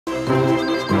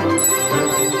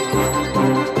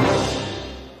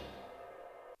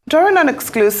During an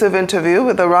exclusive interview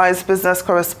with the Rise business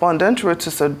correspondent Rutu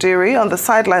Sodiri on the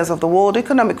sidelines of the World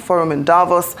Economic Forum in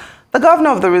Davos, the governor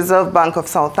of the Reserve Bank of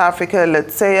South Africa,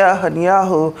 Lesetja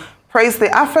Kganyago, praised the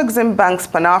Afrexim Bank's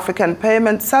Pan-African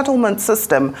payment settlement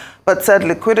system, but said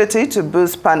liquidity to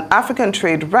boost Pan-African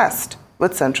trade rests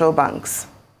with central banks.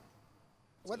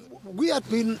 We have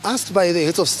been asked by the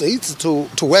heads of states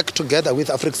to work together with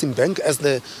Afrexim Bank as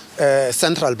the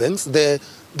central banks.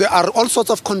 There are all sorts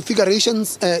of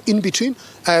configurations in between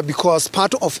because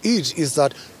part of it is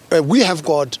that we have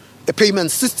got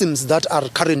payment systems that are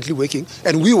currently working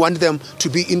and we want them to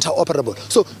be interoperable.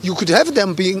 So you could have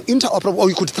them being interoperable, or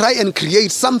you could try and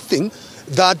create something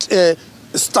that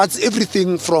starts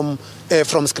everything from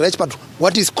scratch. But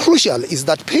what is crucial is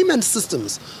that payment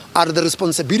systems are the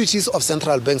responsibilities of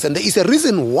central banks, and there is a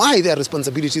reason why they are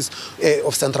responsibilities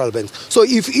of central banks. So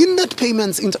if in that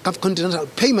intercontinental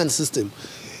payment system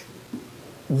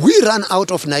we run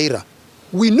out of Naira,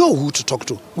 we know who to talk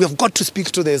to. We have got to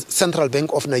speak to the Central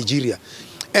Bank of Nigeria.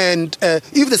 And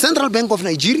if the Central Bank of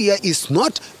Nigeria is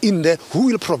not in there, who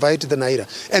will provide the Naira?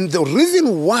 And the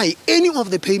reason why any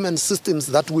of the payment systems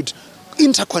that would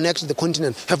interconnect the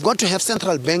continent have got to have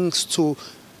central banks to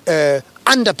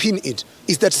underpin it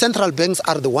is that central banks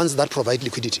are the ones that provide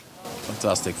liquidity.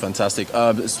 Fantastic, fantastic.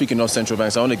 Speaking of central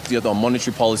banks, I want to get on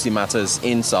monetary policy matters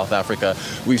in South Africa.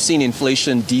 We've seen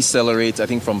inflation decelerate, I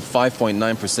think, from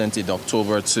 5.9% in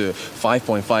October to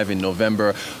 5.5% in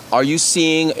November. Are you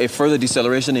seeing a further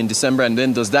deceleration in December? And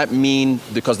then does that mean,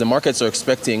 because the markets are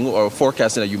expecting or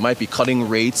forecasting that you might be cutting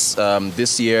rates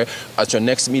this year at your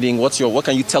next meeting, what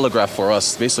can you telegraph for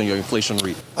us based on your inflation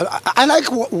rate? I like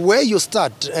where you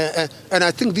start, and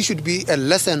I think this should be a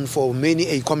lesson for many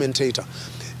a commentator.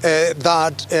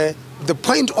 That the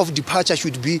point of departure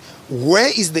should be where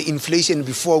is the inflation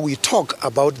before we talk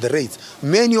about the rates.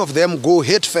 Many of them go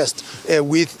head first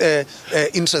with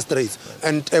interest rates,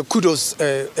 and kudos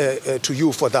to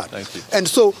you for that. Thank you. And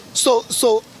so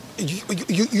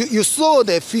you saw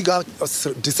the figure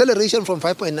deceleration from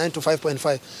 5.9 to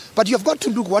 5.5, but you've got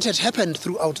to look what had happened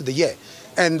throughout the year.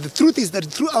 And the truth is that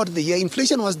throughout the year,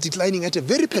 inflation was declining at a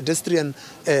very pedestrian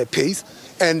pace,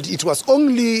 and it was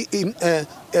only in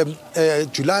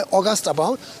July, August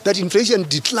about, that inflation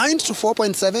declined to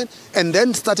 4.7 and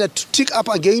then started to tick up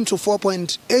again to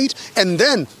 4.8, and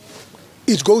then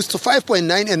it goes to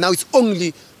 5.9, and now it's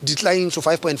only declining to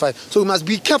 5.5. So we must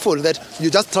be careful that you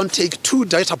just don't take two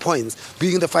data points,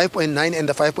 being the 5.9 and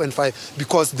the 5.5,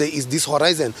 because there is this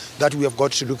horizon that we have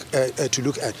got to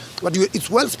look at. But it's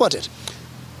well spotted.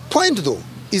 Point though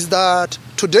is that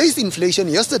today's inflation,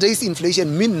 yesterday's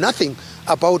inflation mean nothing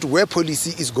about where policy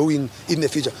is going in the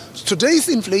future. Today's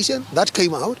inflation that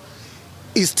came out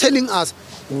is telling us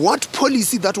what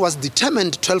policy that was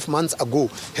determined 12 months ago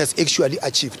has actually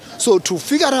achieved. So to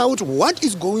figure out what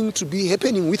is going to be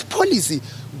happening with policy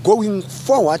going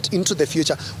forward into the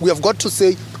future, we have got to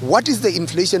say what is the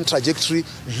inflation trajectory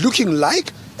looking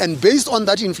like, and based on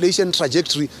that inflation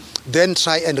trajectory, then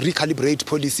try and recalibrate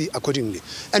policy accordingly.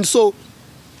 And so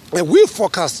we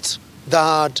forecast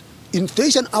that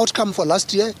inflation outcome for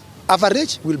last year,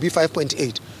 average, will be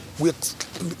 5.8.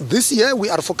 This year we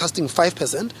are forecasting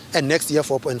 5%, and next year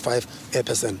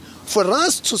 4.5%. For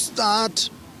us to start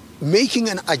making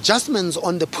an adjustments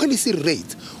on the policy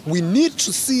rate, we need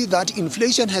to see that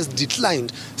inflation has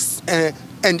declined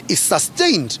and is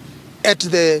sustained at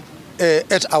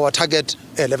our target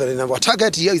level. And our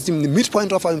target here is in the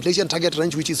midpoint of our inflation target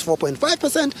range, which is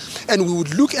 4.5%, and we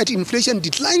would look at inflation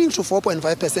declining to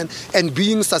 4.5% and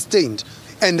being sustained.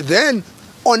 And then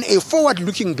on a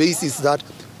forward-looking basis, that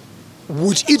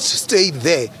would it stay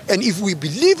there? And if we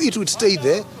believe it would stay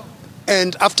there,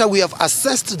 and after we have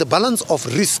assessed the balance of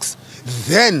risks,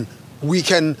 then we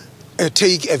can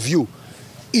take a view.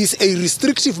 Is a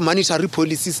restrictive monetary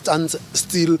policy stance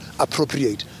still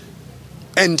appropriate?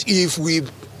 And if we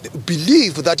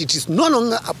believe that it is no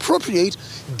longer appropriate,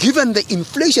 given the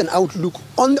inflation outlook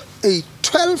on a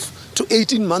 12 to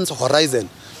 18 months horizon,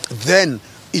 then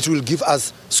it will give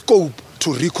us scope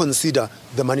to reconsider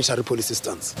the monetary policy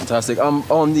stance. Fantastic.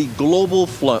 On the global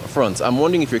front, I'm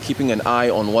wondering if you're keeping an eye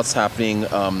on what's happening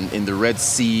in the Red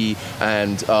Sea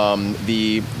and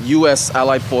the U.S.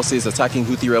 allied forces attacking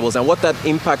Houthi rebels, and what that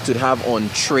impact could have on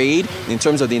trade in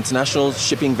terms of the international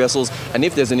shipping vessels, and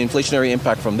if there's an inflationary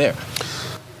impact from there.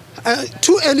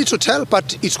 Too early to tell,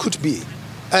 but it could be,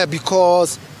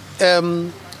 because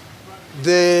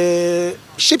the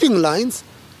shipping lines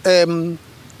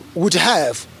would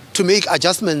have to make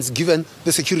adjustments given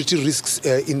the security risks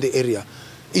in the area.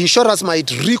 Insurers might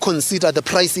reconsider the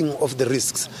pricing of the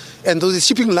risks, and those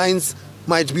shipping lines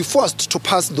might be forced to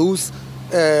pass those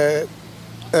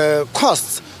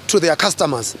costs to their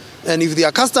customers. And if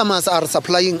their customers are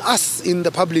supplying us in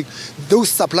the public, those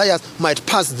suppliers might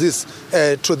pass this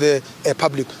to the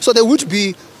public. So there would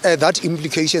be that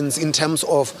implications in terms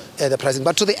of the pricing.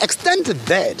 But to the extent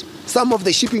that some of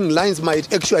the shipping lines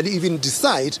might actually even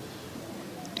decide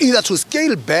either to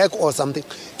scale back or something,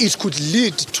 it could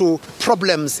lead to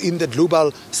problems in the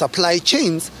global supply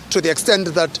chains to the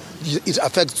extent that it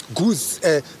affects goods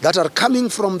that are coming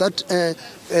from that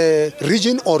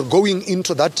region or going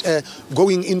into that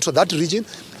region,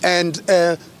 and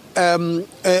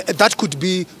that could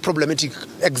be problematic.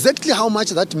 Exactly how much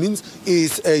that means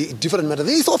is a different matter.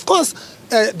 There is, of course,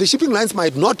 the shipping lines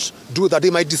might not do that.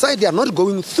 They might decide they are not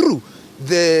going through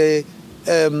the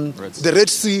Red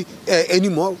Sea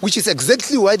anymore, which is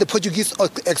exactly why the Portuguese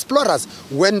explorers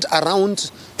went around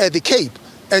the Cape.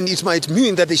 And it might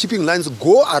mean that the shipping lines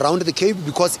go around the Cape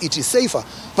because it is safer,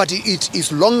 but it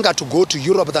is longer to go to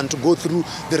Europe than to go through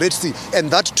the Red Sea, and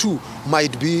that too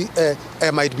might be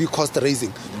cost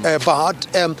raising.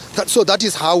 So that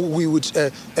is how we would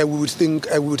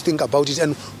think about it.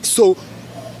 And so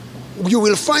you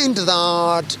will find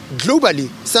that globally,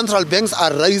 central banks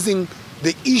are raising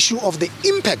the issue of the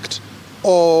impact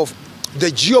of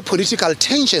the geopolitical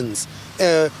tensions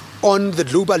on the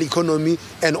global economy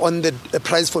and on the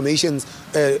price formations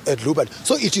globally.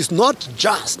 So it is not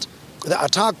just the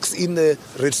attacks in the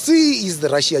Red Sea, is the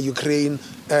Russia-Ukraine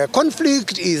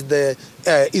conflict, is the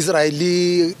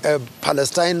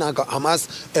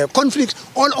Israeli-Palestine-Hamas conflict.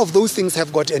 All of those things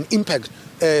have got an impact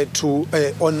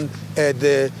on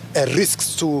the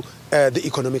risks to the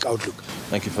economic outlook.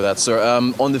 Thank you for that, sir.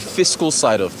 On the fiscal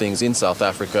side of things in South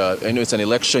Africa, I know it's an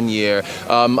election year.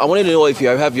 I wanted to know if you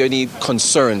have any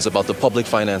concerns about the public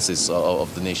finances of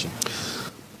the nation.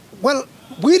 Well,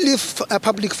 we leave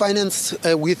public finance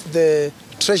with the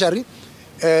Treasury,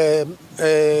 and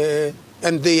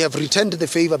they have returned the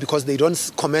favor because they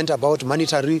don't comment about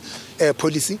monetary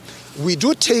policy. We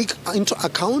do take into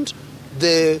account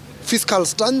the fiscal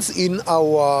stance in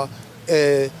our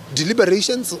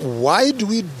deliberations. Why do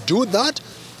we do that?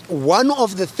 One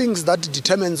of the things that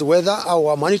determines whether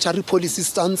our monetary policy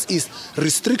stance is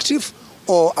restrictive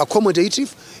or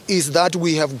accommodative is that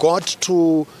we have got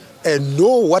to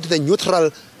know what the neutral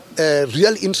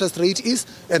real interest rate is,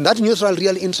 and that neutral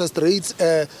real interest rate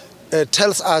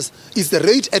tells us is the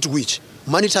rate at which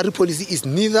monetary policy is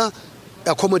neither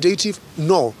accommodative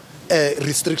nor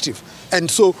restrictive. And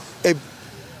so a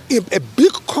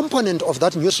big component of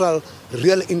that neutral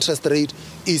real interest rate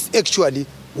is actually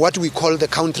what we call the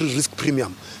country risk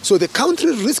premium. So the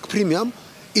country risk premium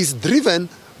is driven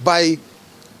by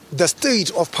the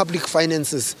state of public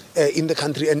finances in the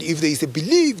country. And if there is a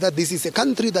belief that this is a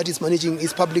country that is managing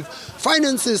its public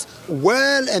finances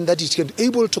well and that it is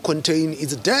able to contain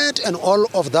its debt and all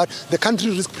of that, the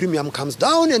country risk premium comes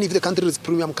down. And if the country risk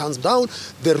premium comes down,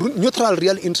 the neutral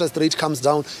real interest rate comes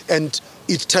down, and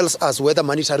it tells us whether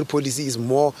monetary policy is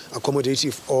more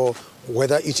accommodative or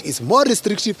whether it is more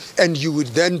restrictive, and you would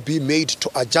then be made to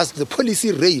adjust the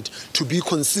policy rate to be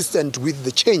consistent with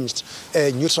the changed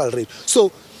neutral rate.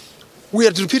 So we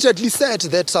had repeatedly said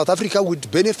that South Africa would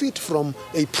benefit from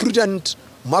a prudent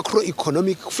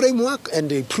macroeconomic framework and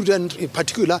a prudent, in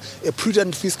particular, a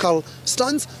prudent fiscal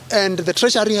stance. And the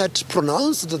Treasury had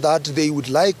pronounced that they would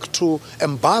like to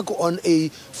embark on a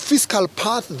fiscal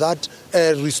path that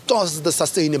restores the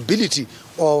sustainability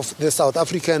of the South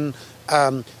African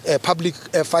public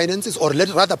finances, or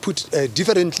rather put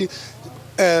differently,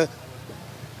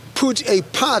 put a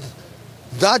path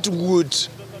that would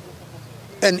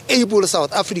enable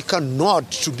South Africa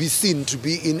not to be seen to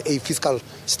be in a fiscal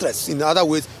stress. In other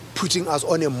words, putting us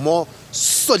on a more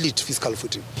solid fiscal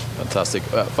footing. Fantastic.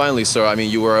 Finally, sir, I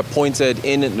mean, you were appointed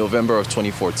in November of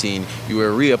 2014. You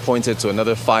were reappointed to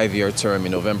another 5-year term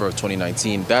in November of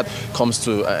 2019. That comes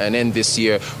to an end this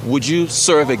year. Would you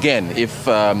serve again if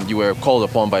you were called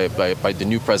upon by the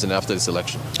new president after this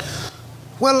election?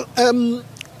 Well,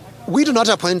 we do not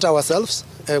appoint ourselves.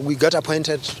 We got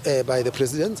appointed by the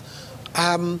president.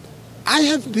 I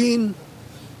have been,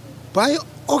 by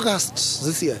August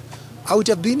this year, I would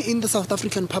have been in the South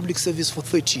African public service for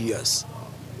 30 years.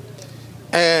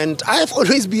 And I have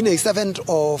always been a servant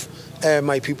of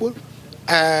my people.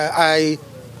 I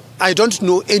don't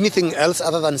know anything else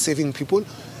other than serving people.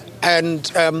 And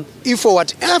if for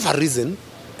whatever reason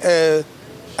the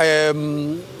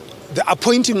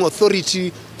appointing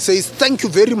authority says, thank you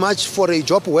very much for a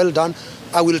job well done,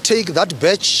 I will take that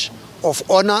badge of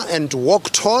honor and walk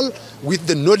tall with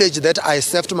the knowledge that I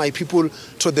served my people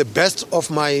to the best of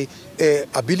my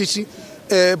ability.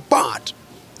 But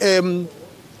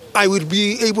I will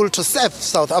be able to serve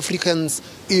South Africans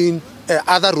in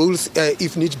other roles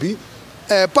if need be.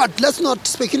 But let's not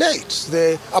speculate.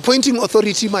 The appointing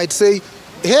authority might say,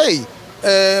 hey,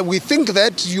 we think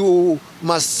that you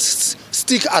must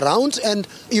stick around, and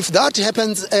if that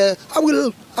happens, I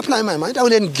will apply my mind. I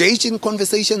will engage in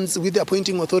conversations with the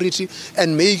appointing authority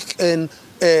and make an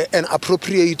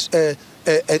appropriate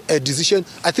decision.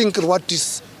 I think what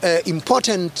is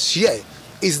important here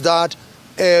is that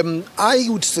I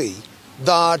would say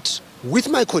that with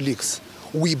my colleagues,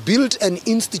 we built an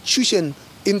institution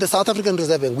in the South African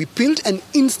Reserve Bank. We built an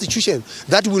institution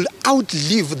that will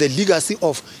outlive the legacy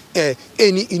of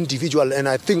any individual, and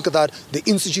I think that the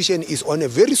institution is on a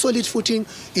very solid footing.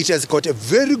 It has got a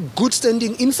very good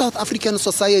standing in South African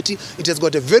society. It has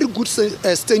got a very good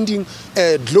standing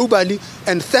globally,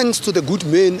 and thanks to the good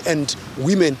men and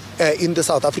women in the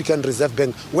South African Reserve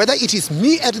Bank, whether it is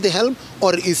me at the helm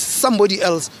or is somebody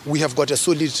else, we have got a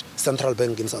solid central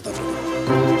bank in South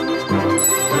Africa.